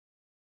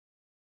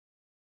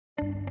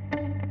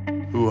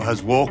who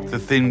has walked the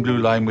thin blue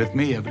line with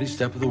me every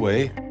step of the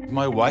way.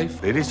 My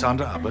wife, Lady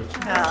Sandra Abbott.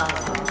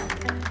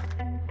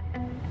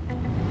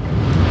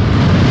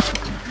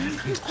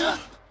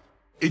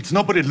 It's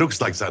not what it looks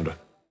like, Sandra.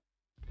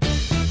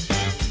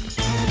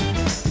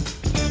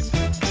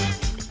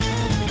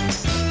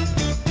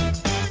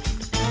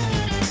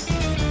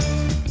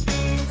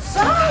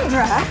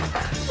 Sandra?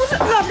 Was it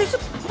lovely?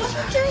 What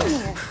are you doing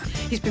here?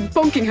 He's been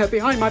bonking her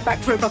behind my back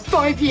for over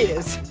 5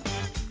 years.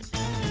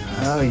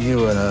 How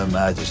you and Her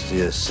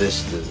Majesty are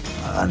sisters,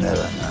 I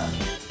never know.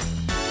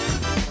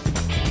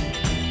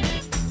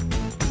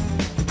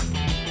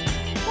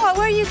 What,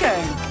 where are you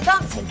going?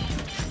 Dancing?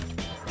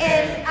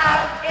 In,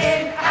 out,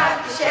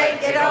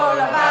 shake it all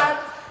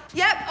about.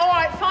 Yep, all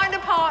right, find a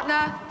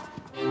partner.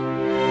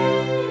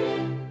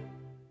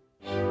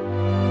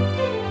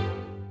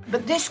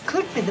 But this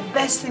could be the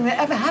best thing that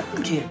ever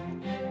happened to you.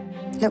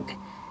 Look,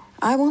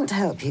 I want to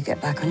help you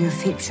get back on your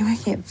feet, but you're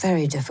making it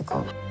very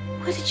difficult.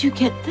 Where did you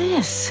get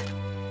this?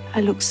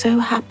 I look so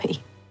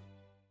happy.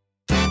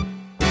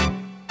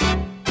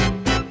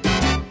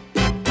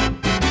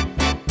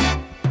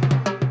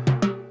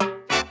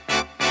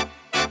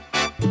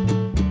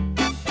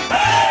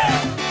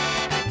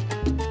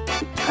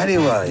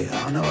 Anyway,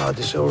 I know how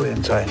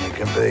disorientating it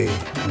can be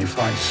when you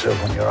find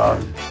yourself on your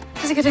own.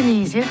 Does it get any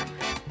easier?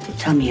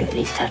 Tell me you at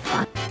least had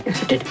fun.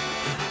 Yes, I did.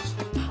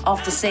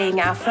 After seeing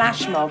our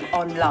flash mob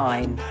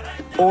online,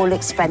 all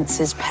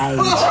expenses paid.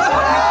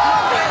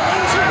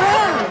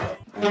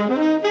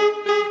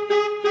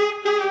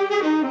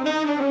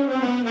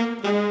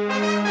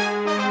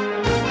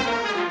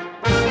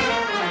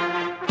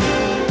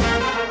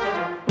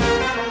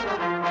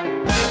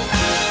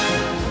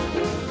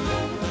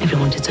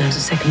 Everyone deserves a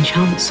second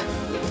chance.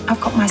 I've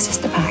got my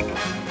sister back.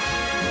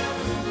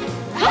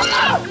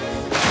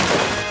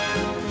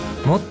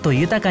 もっと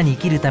豊かに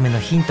生きるための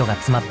ヒントが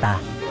詰まった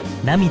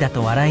涙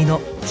と笑い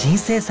の人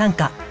生賛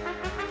歌。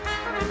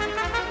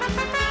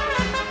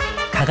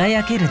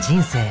輝ける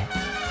人生。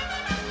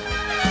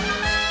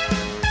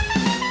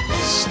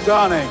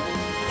 Stunning.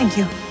 Thank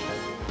you.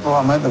 Oh,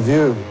 I meant the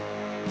view.